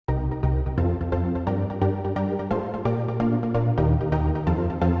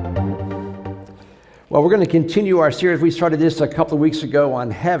Well, we're going to continue our series. We started this a couple of weeks ago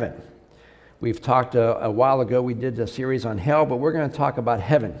on heaven. We've talked a while ago, we did a series on hell, but we're going to talk about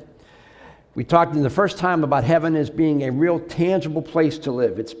heaven. We talked in the first time about heaven as being a real tangible place to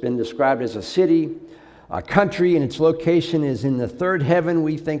live. It's been described as a city, a country, and its location is in the third heaven.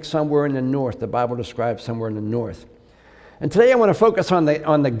 We think somewhere in the north. The Bible describes somewhere in the north. And today I want to focus on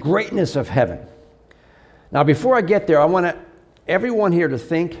the greatness of heaven. Now, before I get there, I want everyone here to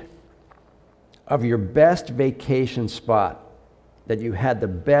think of your best vacation spot that you had the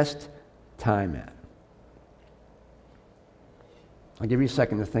best time at. I'll give you a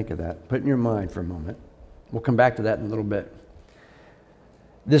second to think of that. Put it in your mind for a moment. We'll come back to that in a little bit.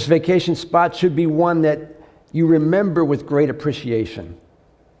 This vacation spot should be one that you remember with great appreciation.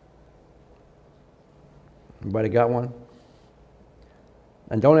 Anybody got one?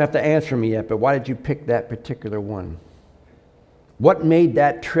 And don't have to answer me yet, but why did you pick that particular one? What made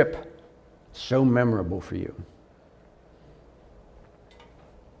that trip so memorable for you?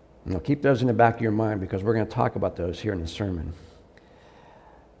 Now keep those in the back of your mind because we're going to talk about those here in the sermon.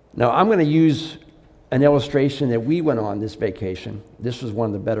 Now I'm going to use an illustration that we went on this vacation. This was one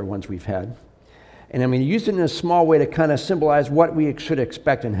of the better ones we've had. And I'm going to use it in a small way to kind of symbolize what we should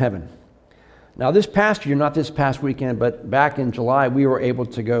expect in heaven. Now this past year, not this past weekend, but back in July, we were able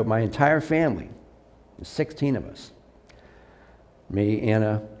to go, my entire family, 16 of us. Me,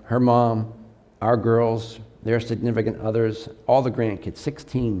 Anna, her mom, our girls, their significant others, all the grandkids,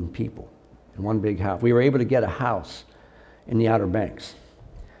 16 people in one big house. We were able to get a house in the Outer Banks.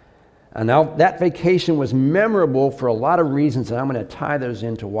 And now that vacation was memorable for a lot of reasons, and I'm going to tie those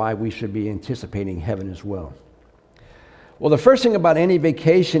into why we should be anticipating heaven as well. Well, the first thing about any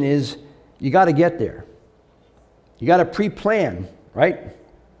vacation is you got to get there. You got to pre-plan, right?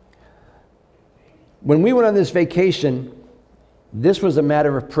 When we went on this vacation, this was a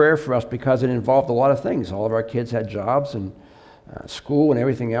matter of prayer for us because it involved a lot of things. All of our kids had jobs and school and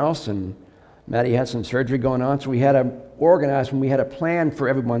everything else, and Maddie had some surgery going on, so we had to organize and we had a plan for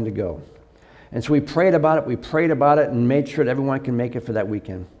everyone to go. And so we prayed about it, and made sure that everyone can make it for that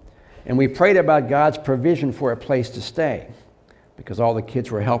weekend. And we prayed about God's provision for a place to stay because all the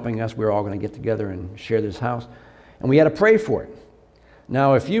kids were helping us. We were all going to get together and share this house, and we had to pray for it.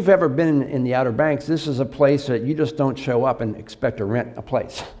 Now, if you've ever been in the Outer Banks, this is a place that you just don't show up and expect to rent a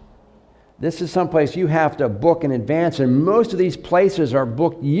place. This is someplace you have to book in advance, and most of these places are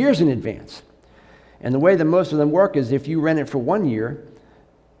booked years in advance. And the way that most of them work is if you rent it for 1 year,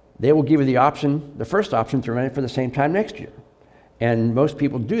 they will give you the first option to rent it for the same time next year. And most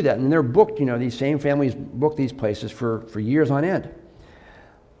people do that, and they're booked, these same families book these places for years on end.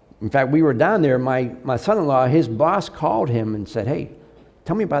 In fact, we were down there, my son-in-law, his boss called him and said, "Hey,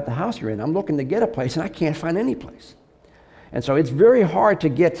 tell me about the house you're in. I'm looking to get a place, and I can't find any place." And so it's very hard to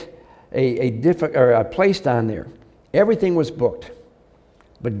get a place down there. Everything was booked.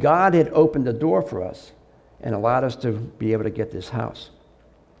 But God had opened the door for us and allowed us to be able to get this house.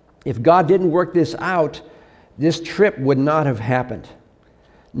 If God didn't work this out, this trip would not have happened.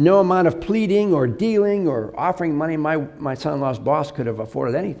 No amount of pleading or dealing or offering money, my son-in-law's boss could have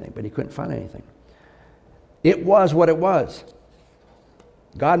afforded anything, but he couldn't find anything. It was what it was.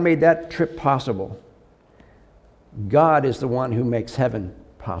 God made that trip possible. God is the one who makes heaven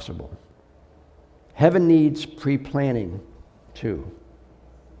possible. Heaven needs pre-planning too.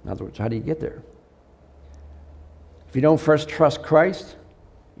 In other words, how do you get there? If you don't first trust Christ,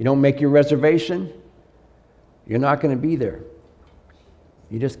 you don't make your reservation, you're not going to be there.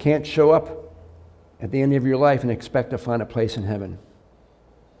 You just can't show up at the end of your life and expect to find a place in heaven.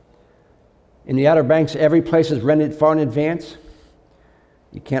 In the Outer Banks, every place is rented far in advance.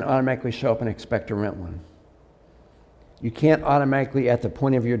 You can't automatically show up and expect to rent one. You can't automatically, at the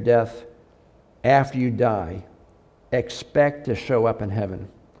point of your death, after you die, expect to show up in heaven.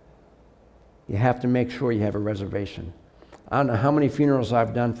 You have to make sure you have a reservation. I don't know how many funerals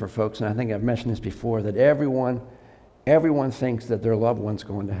I've done for folks, and I think I've mentioned this before, that everyone thinks that their loved one's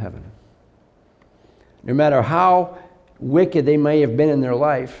going to heaven. No matter how wicked they may have been in their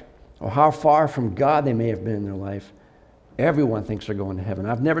life, or how far from God they may have been in their life, everyone thinks they're going to heaven.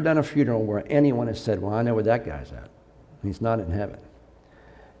 I've never done a funeral where anyone has said, "Well, I know where that guy's at. He's not in heaven."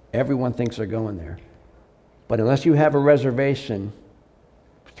 Everyone thinks they're going there. But unless you have a reservation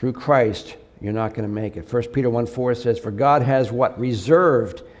through Christ, you're not going to make it. 1 Peter 1:4 says, "For God has" what?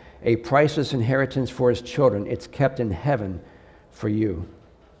 "Reserved a priceless inheritance for his children. It's kept in heaven for you."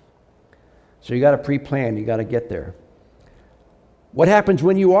 So you got to pre-plan. You got to get there. What happens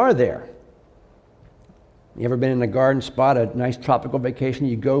when you are there? You ever been in a garden spot, a nice tropical vacation?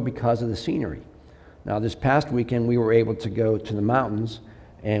 You go because of the scenery. Now, this past weekend, we were able to go to the mountains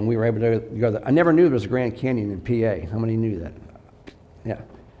And we were able to go there. I never knew there was a Grand Canyon in PA. How many knew that? Yeah.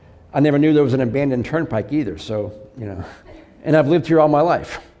 I never knew there was an abandoned turnpike either, so, and I've lived here all my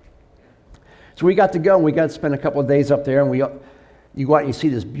life. So we got to go, and we got to spend a couple of days up there, and you go out and you see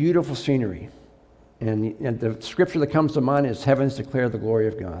this beautiful scenery. And the scripture that comes to mind is, heavens declare the glory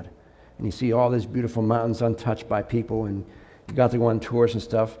of God. And you see all these beautiful mountains untouched by people, and you got to go on tours and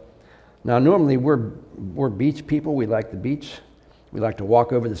stuff. Now, normally we're beach people. We like the beach. We like to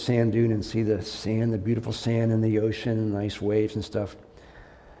walk over the sand dune and see the sand, the beautiful sand and the ocean and nice waves and stuff.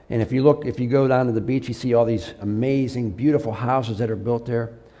 And if you go down to the beach, you see all these amazing, beautiful houses that are built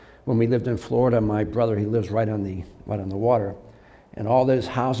there. When we lived in Florida, my brother, he lives right on the water. And all those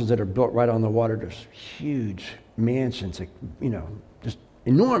houses that are built right on the water, there's huge mansions, just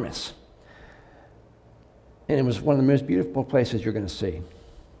enormous. And it was one of the most beautiful places you're going to see.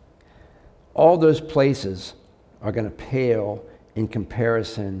 All those places are going to pale in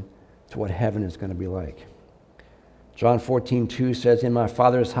comparison to what heaven is going to be like. John 14:2 says, in my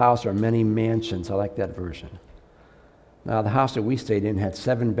Father's house are many mansions. I like that version. Now, the house that we stayed in had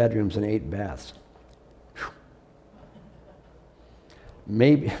 7 bedrooms and 8 baths. Whew.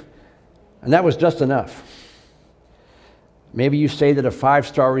 Maybe, and that was just enough. Maybe you stayed at a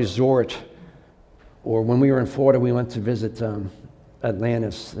 5-star resort, or when we were in Florida, we went to visit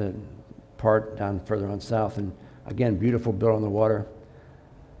Atlantis, the part down further on south, and again, beautiful, built on the water.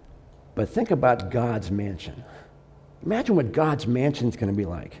 But think about God's mansion. Imagine what God's mansion is going to be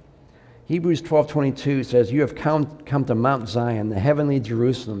like. Hebrews 12:22 says, you have come to Mount Zion, the heavenly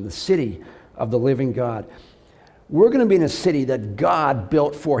Jerusalem, the city of the living God. We're going to be in a city that God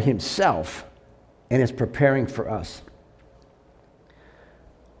built for himself and is preparing for us.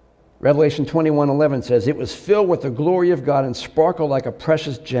 Revelation 21:11 says, it was filled with the glory of God and sparkled like a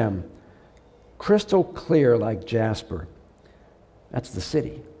precious gem, crystal clear like jasper. That's the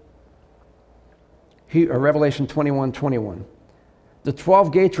city. Revelation 21:21. The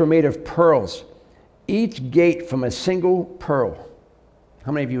 12 gates were made of pearls, each gate from a single pearl.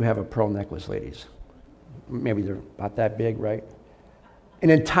 How many of you have a pearl necklace, ladies? Maybe they're about that big, right? An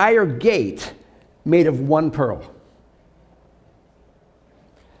entire gate made of one pearl.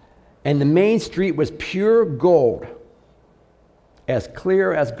 And the main street was pure gold, as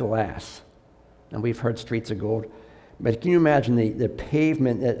clear as glass. Now, we've heard streets of gold, but can you imagine the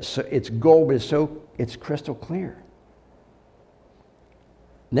pavement? It's gold, but it's crystal clear.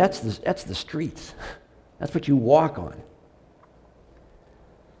 And that's the streets. That's what you walk on.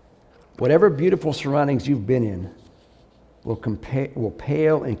 Whatever beautiful surroundings you've been in will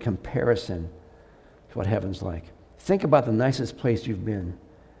pale in comparison to what heaven's like. Think about the nicest place you've been,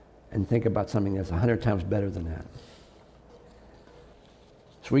 and think about something that's 100 times better than that.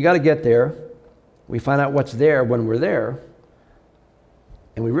 So we got to get there. We find out what's there when we're there,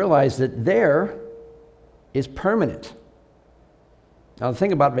 and we realize that there is permanent. Now, the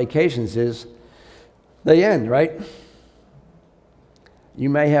thing about vacations is they end, right? You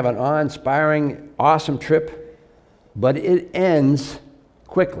may have an awe-inspiring, awesome trip, but it ends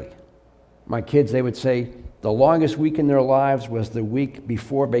quickly. My kids, they would say the longest week in their lives was the week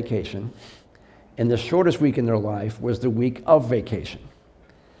before vacation, and the shortest week in their life was the week of vacation.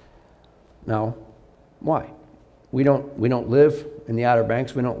 Now, why? We don't live in the Outer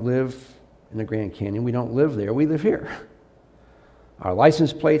Banks. We don't live in the Grand Canyon. We don't live there. We live here. Our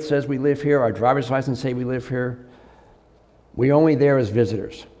license plate says we live here. Our driver's license say we live here. We're only there as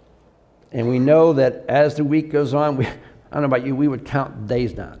visitors. And we know that as the week goes on, I don't know about you, we would count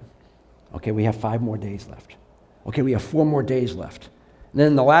days down. Okay, we have 5 more days left. Okay, we have 4 more days left. And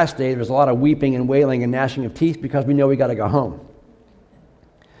then the last day, there's a lot of weeping and wailing and gnashing of teeth because we know we got to go home.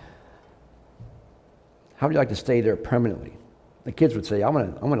 How would you like to stay there permanently? The kids would say, I'm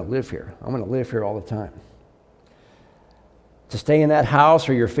gonna live here. I'm going to live here all the time. To stay in that house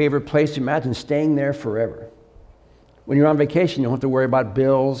or your favorite place, imagine staying there forever. When you're on vacation, you don't have to worry about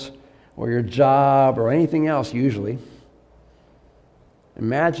bills or your job or anything else usually.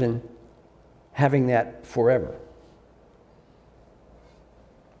 Imagine having that forever.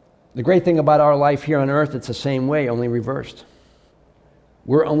 The great thing about our life here on earth, it's the same way, only reversed.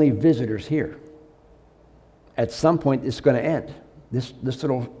 We're only visitors here. At some point, it's going to end. This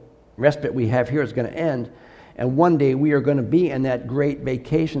little respite we have here is going to end, and one day we are going to be in that great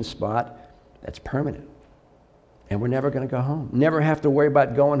vacation spot that's permanent. And we're never going to go home. Never have to worry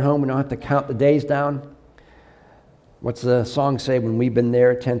about going home. We don't have to count the days down. What's the song say? When we've been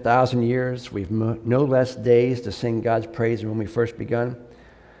there 10,000 years, we've no less days to sing God's praise than when we first begun.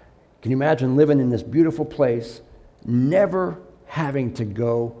 Can you imagine living in this beautiful place, never having to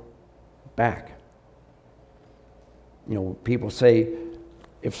go back? You know, people say,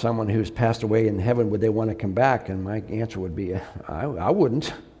 if someone who's passed away in heaven, would they want to come back? And my answer would be, I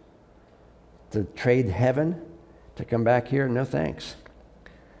wouldn't. To trade heaven to come back here? No thanks.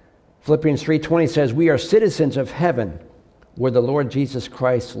 Philippians 3:20 says, we are citizens of heaven where the Lord Jesus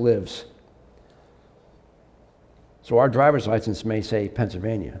Christ lives. So our driver's license may say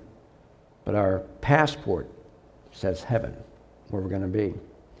Pennsylvania, but our passport says heaven, where we're going to be.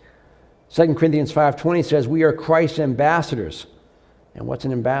 2 Corinthians 5:20 says, we are Christ's ambassadors. And what's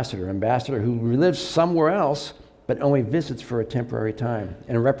an ambassador? An ambassador who lives somewhere else, but only visits for a temporary time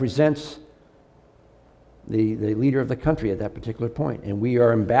and represents the leader of the country at that particular point. And we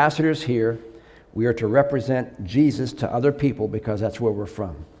are ambassadors here. We are to represent Jesus to other people because that's where we're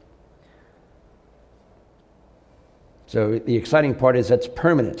from. So the exciting part is that's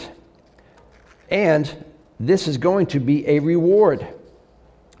permanent. And this is going to be a reward.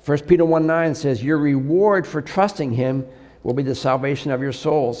 1 Peter 1:9 says, your reward for trusting him will be the salvation of your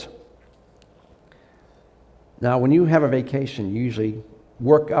souls. Now, when you have a vacation, you usually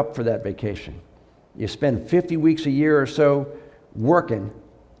work up for that vacation. You spend 50 weeks a year or so working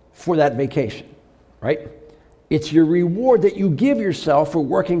for that vacation, right? It's your reward that you give yourself for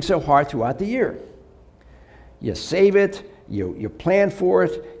working so hard throughout the year. You save it, you plan for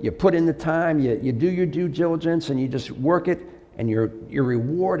it, you put in the time, you do your due diligence, and you just work it, and your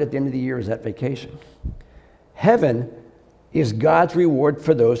reward at the end of the year is that vacation. Heaven is God's reward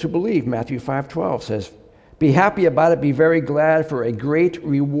for those who believe. Matthew 5:12 says, be happy about it, be very glad, for a great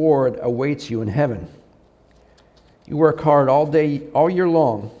reward awaits you in heaven. You work hard all day, all year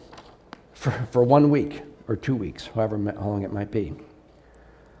long for 1 week or 2 weeks, however how long it might be.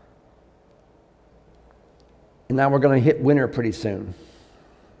 And now we're going to hit winter pretty soon.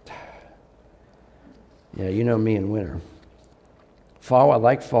 Yeah, you know me in winter. Fall, I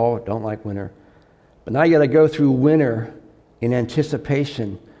like fall, don't like winter. But now you got to go through winter in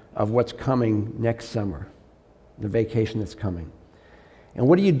anticipation of what's coming next summer, the vacation that's coming. And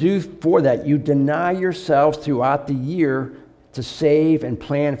what do you do for that? You deny yourselves throughout the year to save and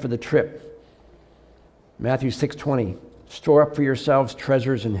plan for the trip. Matthew 6:20, store up for yourselves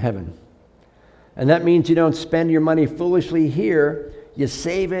treasures in heaven. And that means you don't spend your money foolishly here. You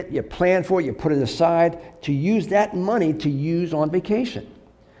save it, you plan for it, you put it aside to use that money to use on vacation.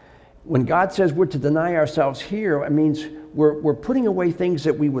 When God says we're to deny ourselves here, it means we're putting away things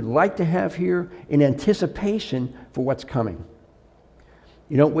that we would like to have here in anticipation for what's coming.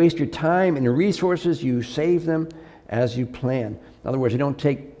 You don't waste your time and your resources, you save them as you plan. In other words, you don't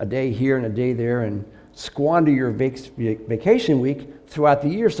take a day here and a day there and squander your vacation week throughout the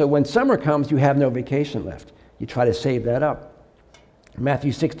year, so when summer comes, you have no vacation left. You try to save that up.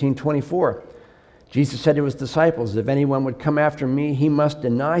 Matthew 16:24, Jesus said to his disciples, if anyone would come after me, he must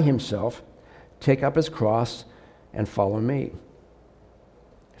deny himself, take up his cross, and follow me.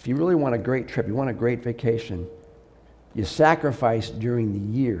 If you really want a great trip, you want a great vacation, you sacrifice during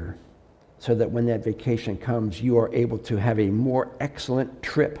the year so that when that vacation comes, you are able to have a more excellent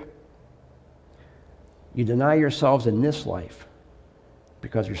trip. You deny yourselves in this life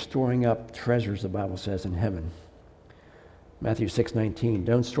because you're storing up treasures, the Bible says, in heaven. Matthew 6:19,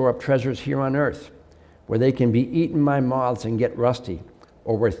 don't store up treasures here on earth where they can be eaten by moths and get rusty,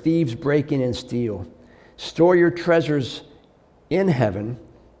 or where thieves break in and steal. Store your treasures in heaven.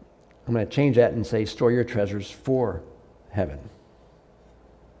 I'm going to change that and say store your treasures for heaven.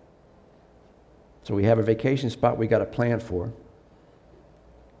 So we have a vacation spot we got to plan for.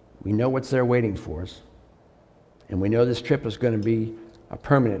 We know what's there waiting for us. And we know this trip is going to be a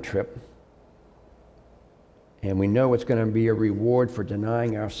permanent trip. And we know it's going to be a reward for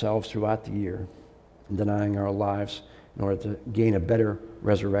denying ourselves throughout the year and denying our lives in order to gain a better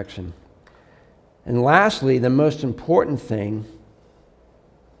resurrection. And lastly, the most important thing,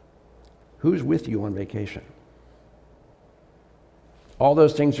 who's with you on vacation? All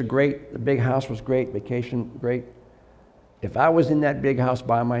those things are great. The big house was great. Vacation, great. If I was in that big house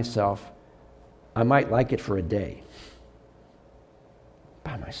by myself, I might like it for a day.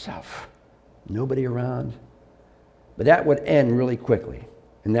 By myself. Nobody around. But that would end really quickly,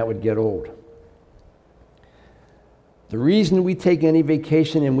 and that would get old. The reason we take any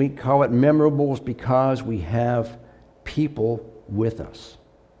vacation and we call it memorable is because we have people with us,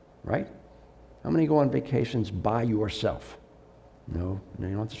 right? How many go on vacations by yourself? No, you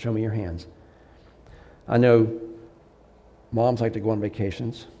don't have to show me your hands. I know moms like to go on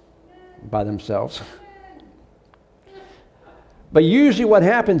vacations by themselves. But usually what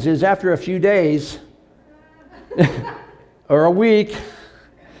happens is after a few days or a week,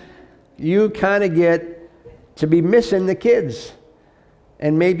 you kind of get to be missing the kids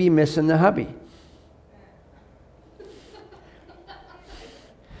and maybe missing the hubby.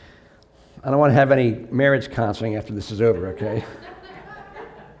 I don't want to have any marriage counseling after this is over, okay?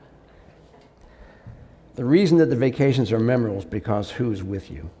 The reason that the vacations are memorable is because who's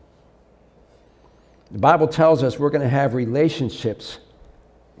with you. The Bible tells us we're going to have relationships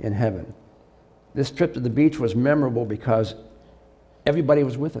in heaven. This trip to the beach was memorable because everybody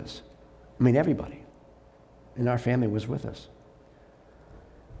was with us. I mean, everybody in our family was with us.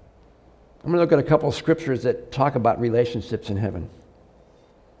 I'm going to look at a couple of scriptures that talk about relationships in heaven.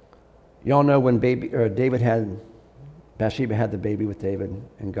 You all know when Bathsheba had the baby with David,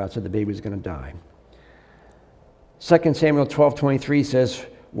 and God said the baby was going to die. 2 Samuel 12:23 says,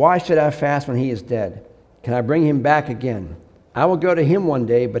 "Why should I fast when he is dead? Can I bring him back again? I will go to him one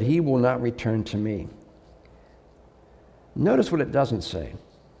day, but he will not return to me." Notice what it doesn't say.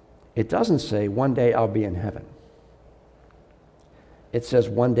 It doesn't say, one day I'll be in heaven. It says,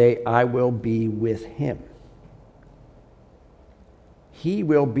 one day I will be with him. He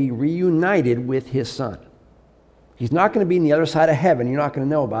will be reunited with his son. He's not going to be on the other side of heaven. You're not going to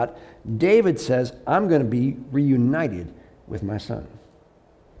know about it. David says, I'm going to be reunited with my son.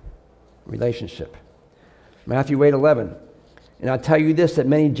 Relationship. Matthew 8:11. "And I tell you this, that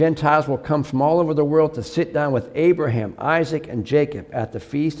many Gentiles will come from all over the world to sit down with Abraham, Isaac, and Jacob at the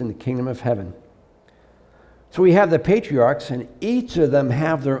feast in the kingdom of heaven." So we have the patriarchs, and each of them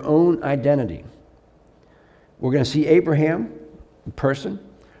have their own identity. We're going to see Abraham, the person.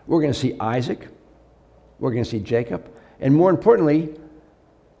 We're going to see Isaac. We're going to see Jacob. And more importantly,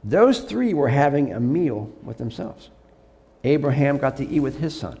 those three were having a meal with themselves. Abraham got to eat with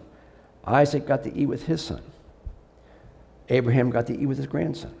his son. Isaac got to eat with his son. Abraham got to eat with his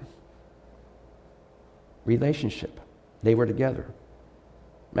grandson. Relationship. They were together.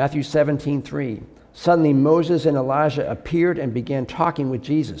 Matthew 17:3. "Suddenly Moses and Elijah appeared and began talking with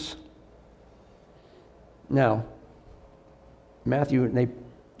Jesus." Now, Matthew,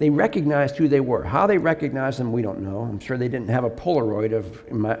 they recognized who they were. How they recognized them, we don't know. I'm sure they didn't have a Polaroid of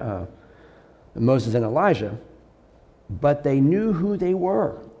Moses and Elijah, but they knew who they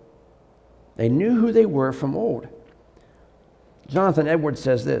were. They knew who they were from old. Jonathan Edwards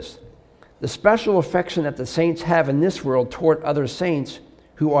says this, "The special affection that the saints have in this world toward other saints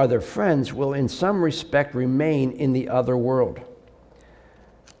who are their friends will in some respect remain in the other world."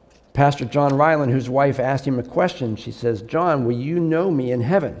 Pastor John Ryland, whose wife asked him a question, she says, "John, will you know me in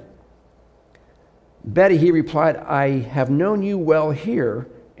heaven?" "Betty," he replied, "I have known you well here,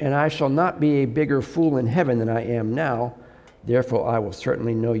 and I shall not be a bigger fool in heaven than I am now. Therefore, I will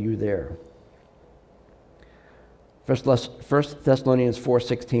certainly know you there." 1 Thessalonians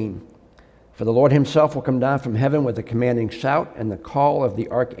 4:16. "For the Lord himself will come down from heaven with a commanding shout and the call of the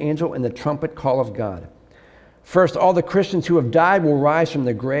archangel and the trumpet call of God. First, all the Christians who have died will rise from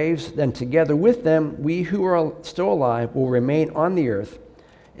the graves. Then together with them, we who are still alive will remain on the earth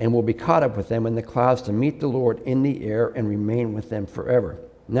and will be caught up with them in the clouds to meet the Lord in the air and remain with them forever."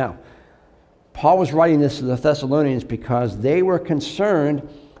 Now, Paul was writing this to the Thessalonians because they were concerned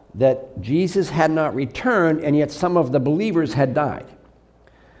that Jesus had not returned, and yet some of the believers had died.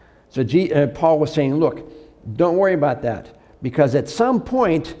 So Paul was saying, look, don't worry about that, because at some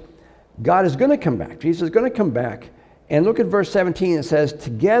point, God is going to come back. Jesus is going to come back. And look at verse 17. It says,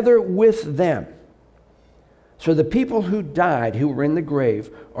 "Together with them." So the people who died, who were in the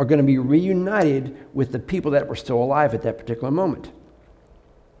grave, are going to be reunited with the people that were still alive at that particular moment.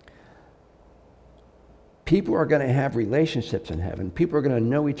 People are going to have relationships in heaven. People are going to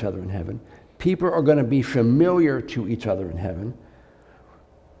know each other in heaven. People are going to be familiar to each other in heaven.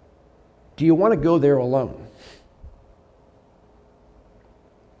 Do you want to go there alone?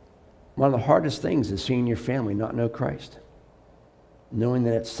 One of the hardest things is seeing your family not know Christ. Knowing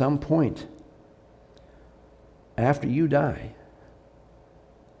that at some point, after you die,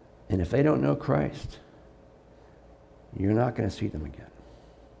 and if they don't know Christ, you're not going to see them again.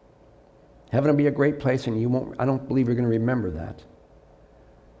 Heaven will be a great place, and I don't believe you're going to remember that.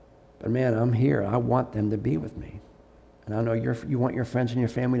 But man, I'm here. I want them to be with me. And I know you want your friends and your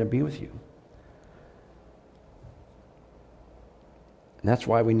family to be with you. And that's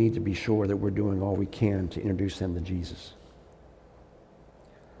why we need to be sure that we're doing all we can to introduce them to Jesus.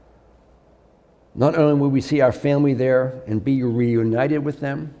 Not only will we see our family there and be reunited with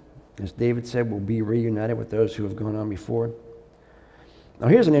them, as David said, we'll be reunited with those who have gone on before. Now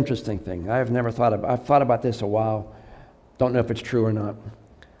here's an interesting thing. I've thought about this a while. Don't know if it's true or not.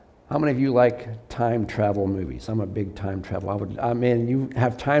 How many of you like time travel movies? I'm a big time travel. Man, you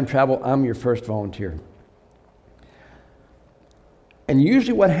have time travel, I'm your first volunteer. And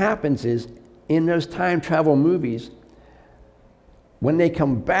usually what happens is, in those time travel movies, when they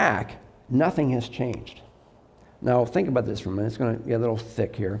come back, nothing has changed. Now think about this for a minute. It's going to get a little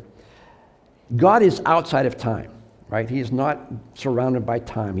thick here. God is outside of time, right? He is not surrounded by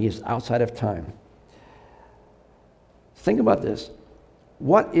time. He is outside of time. Think about this.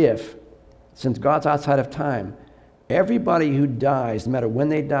 What if, since God's outside of time, everybody who dies, no matter when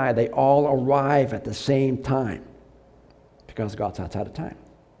they die, they all arrive at the same time? Because God's outside of time.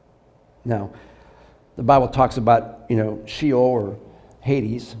 Now, the Bible talks about, Sheol or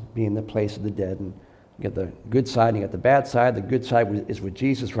Hades being the place of the dead. And you get the good side and you get the bad side. The good side is with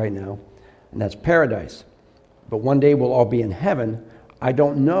Jesus right now, and that's paradise. But one day we'll all be in heaven. I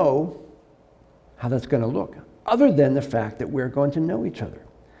don't know how that's going to look, other than the fact that we're going to know each other.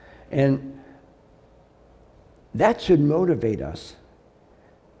 And that should motivate us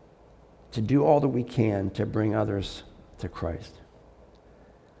to do all that we can to bring others to Christ.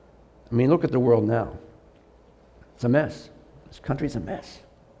 I mean, look at the world now. It's a mess. This country's a mess,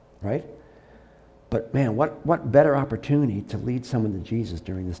 right? But man, what better opportunity to lead someone to Jesus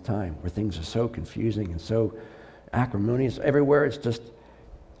during this time where things are so confusing and so acrimonious everywhere.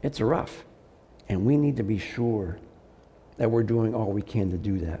 It's rough. And we need to be sure that we're doing all we can to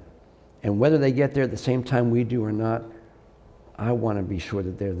do that. And whether they get there at the same time we do or not, I want to be sure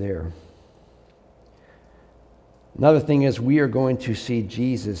that they're there. Another thing is we are going to see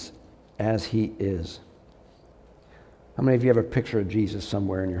Jesus as he is. How many of you have a picture of Jesus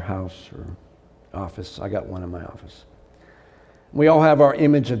somewhere in your house or office? I got one in my office. We all have our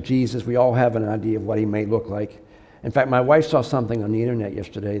image of Jesus. We all have an idea of what he may look like. In fact, my wife saw something on the internet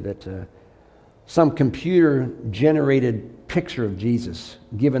yesterday that some computer-generated picture of Jesus,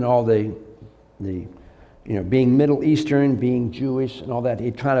 given all the being Middle Eastern, being Jewish, and all that.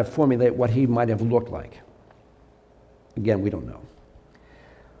 He tried to formulate what he might have looked like. Again, we don't know.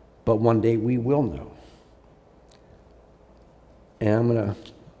 But one day we will know. And I'm going to,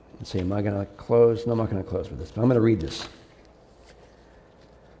 let's see, am I going to close? No, I'm not going to close with this, but I'm going to read this.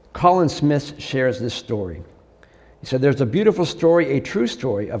 Colin Smith shares this story. He said, there's a beautiful story, a true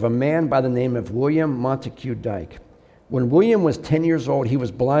story, of a man by the name of William Montague Dyke. When William was 10 years old, he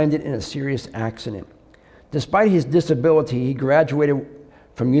was blinded in a serious accident. Despite his disability, he graduated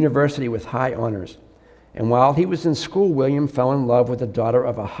from university with high honors. And while he was in school, William fell in love with the daughter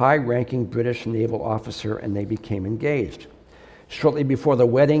of a high-ranking British naval officer, and they became engaged. Shortly before the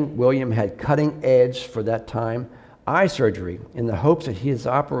wedding, William had cutting-edge, for that time, eye surgery in the hopes that his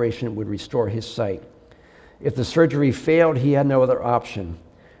operation would restore his sight. If the surgery failed, he had no other option.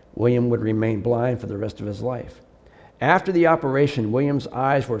 William would remain blind for the rest of his life. After the operation, William's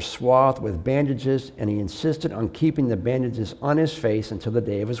eyes were swathed with bandages, and he insisted on keeping the bandages on his face until the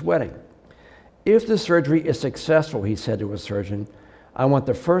day of his wedding. If the surgery is successful, he said to a surgeon, I want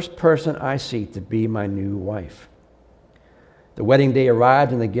the first person I see to be my new wife. The wedding day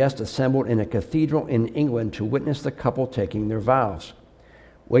arrived, and the guests assembled in a cathedral in England to witness the couple taking their vows.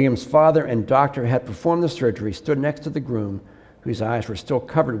 William's father and doctor had performed the surgery, stood next to the groom, whose eyes were still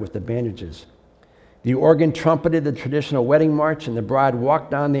covered with the bandages. The organ trumpeted the traditional wedding march, and the bride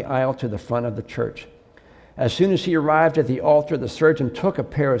walked down the aisle to the front of the church. As soon as she arrived at the altar, the surgeon took a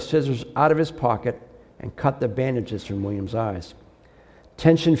pair of scissors out of his pocket and cut the bandages from William's eyes.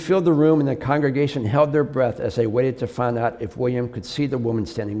 Tension filled the room, and the congregation held their breath as they waited to find out if William could see the woman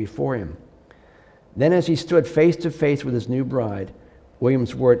standing before him. Then, as he stood face to face with his new bride,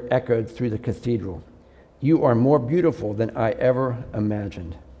 William's word echoed through the cathedral. You are more beautiful than I ever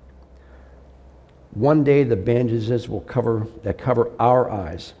imagined. One day the bandages that cover our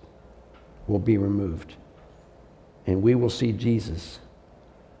eyes will be removed, and we will see Jesus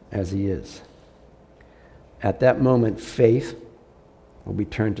as he is. At that moment, faith will be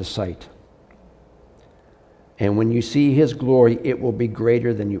turned to sight. And when you see his glory, it will be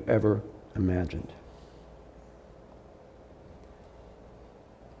greater than you ever imagined.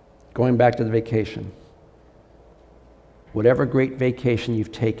 Going back to the vacation, whatever great vacation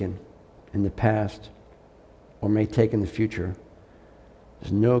you've taken in the past or may take in the future,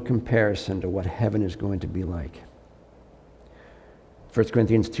 there's no comparison to what heaven is going to be like. 1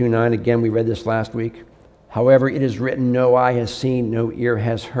 Corinthians 2:9, again, we read this last week. However, it is written, no eye has seen, no ear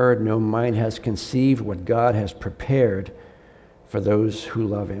has heard, no mind has conceived what God has prepared for those who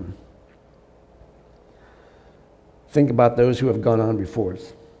love him. Think about those who have gone on before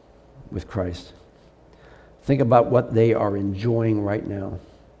us with Christ. Think about what they are enjoying right now.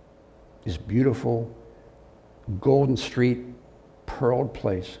 This beautiful, Golden Street, pearled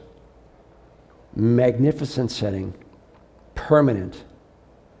place, magnificent setting, permanent,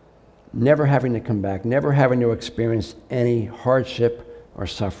 never having to come back, never having to experience any hardship or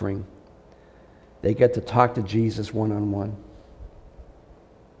suffering. They get to talk to Jesus one-on-one.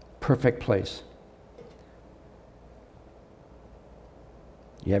 Perfect place.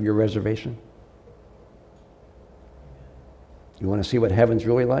 You have your reservation? You want to see what heaven's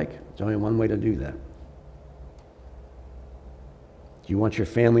really like? There's only one way to do that. Do you want your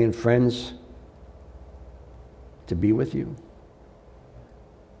family and friends to be with you?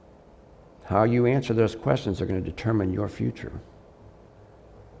 How you answer those questions are going to determine your future,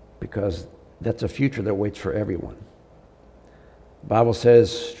 because that's a future that waits for everyone. The Bible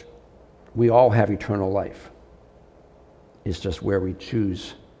says we all have eternal life. It's just where we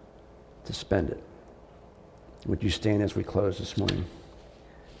choose to spend it. Would you stand as we close this morning?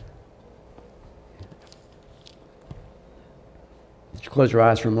 Would you close your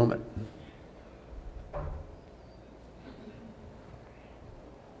eyes for a moment?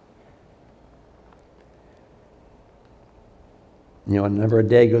 You know, never a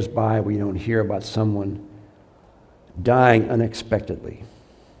day goes by where you don't hear about someone dying unexpectedly,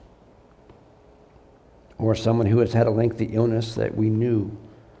 or someone who has had a lengthy illness that we knew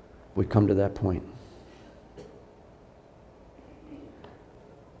would come to that point.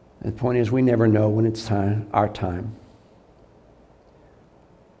 The point is, we never know when it's time, our time.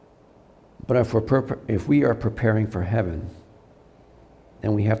 But if we are preparing for heaven,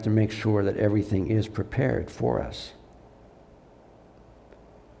 then we have to make sure that everything is prepared for us.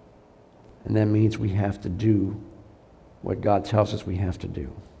 And that means we have to do what God tells us we have to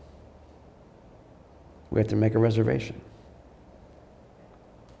do. We have to make a reservation.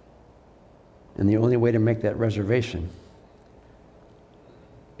 And the only way to make that reservation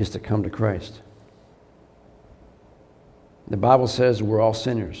is to come to Christ. The Bible says we're all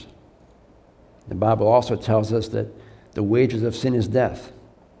sinners. The Bible also tells us that the wages of sin is death.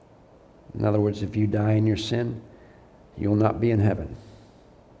 In other words, if you die in your sin, you'll not be in heaven.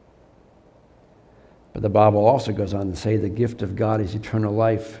 But the Bible also goes on to say the gift of God is eternal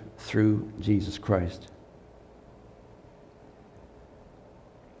life through Jesus Christ.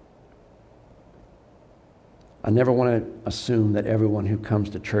 I never want to assume that everyone who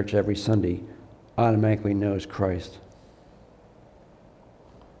comes to church every Sunday automatically knows Christ.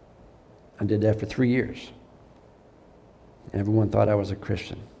 I did that for 3 years. Everyone thought I was a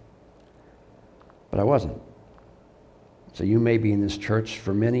Christian. But I wasn't. So you may be in this church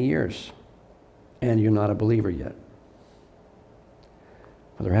for many years, and you're not a believer yet.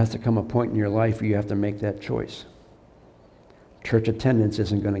 Well, there has to come a point in your life where you have to make that choice. Church attendance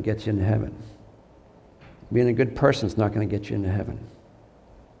isn't going to get you into heaven. Being a good person is not going to get you into heaven.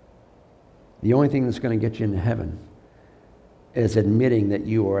 The only thing that's going to get you into heaven is admitting that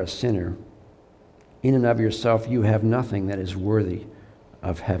you are a sinner. In and of yourself, you have nothing that is worthy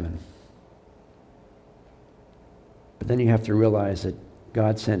of heaven. But then you have to realize that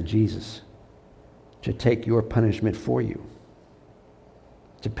God sent Jesus to take your punishment for you,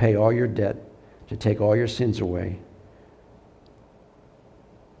 to pay all your debt, to take all your sins away.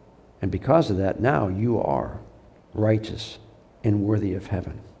 And because of that, now you are righteous and worthy of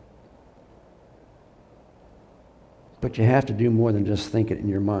heaven. But you have to do more than just think it in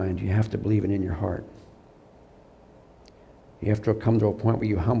your mind. You have to believe it in your heart. You have to come to a point where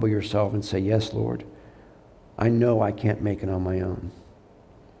you humble yourself and say, yes, Lord, I know I can't make it on my own.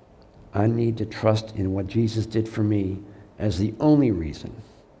 I need to trust in what Jesus did for me as the only reason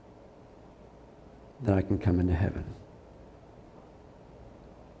that I can come into heaven.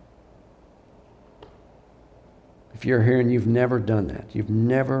 If you're here and you've never done that, you've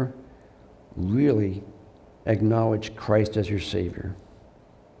never really acknowledged Christ as your Savior,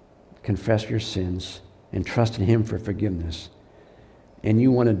 confess your sins, and trust in Him for forgiveness, and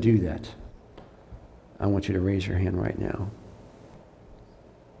you want to do that, I want you to raise your hand right now.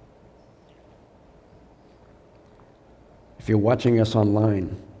 If you're watching us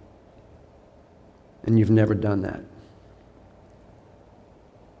online and you've never done that,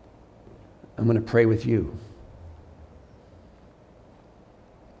 I'm going to pray with you.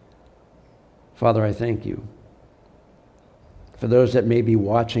 Father, I thank you for those that may be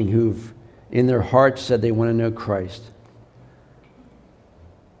watching who've in their hearts said they want to know Christ.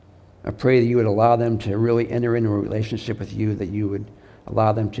 I pray that you would allow them to really enter into a relationship with you, that you would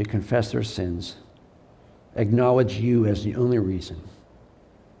allow them to confess their sins, acknowledge you as the only reason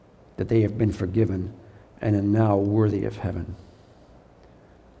that they have been forgiven and are now worthy of heaven.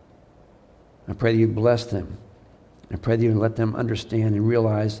 I pray that you bless them. I pray that you let them understand and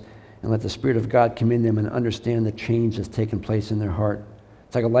realize, and let the Spirit of God come in them and understand the change that's taken place in their heart.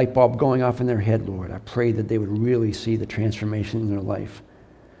 It's like a light bulb going off in their head, Lord. I pray that they would really see the transformation in their life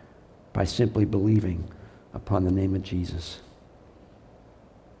by simply believing upon the name of Jesus.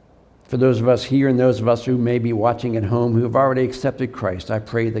 For those of us here and those of us who may be watching at home who have already accepted Christ, I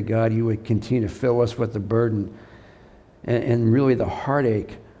pray that, God, you would continue to fill us with the burden and really the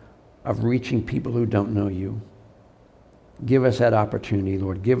heartache of reaching people who don't know you. Give us that opportunity,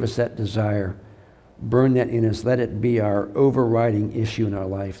 Lord. Give us that desire. Burn that in us. Let it be our overriding issue in our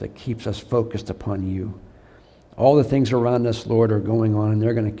life that keeps us focused upon you. All the things around us, Lord, are going on, and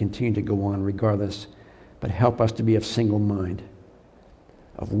they're going to continue to go on regardless. But help us to be of single mind,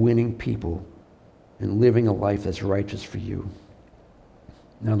 of winning people and living a life that's righteous for you.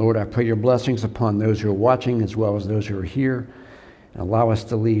 Now, Lord, I pray your blessings upon those who are watching as well as those who are here. And allow us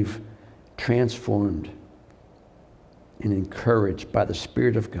to leave transformed and encouraged by the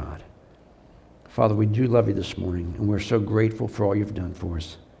Spirit of God. Father, we do love you this morning, and we're so grateful for all you've done for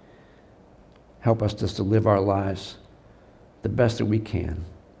us. Help us just to live our lives the best that we can.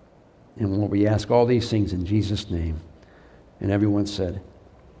 And Lord, we ask all these things in Jesus' name. And everyone said,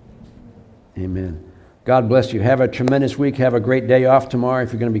 amen. God bless you. Have a tremendous week. Have a great day off tomorrow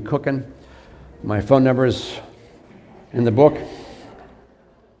if you're going to be cooking. My phone number is in the book.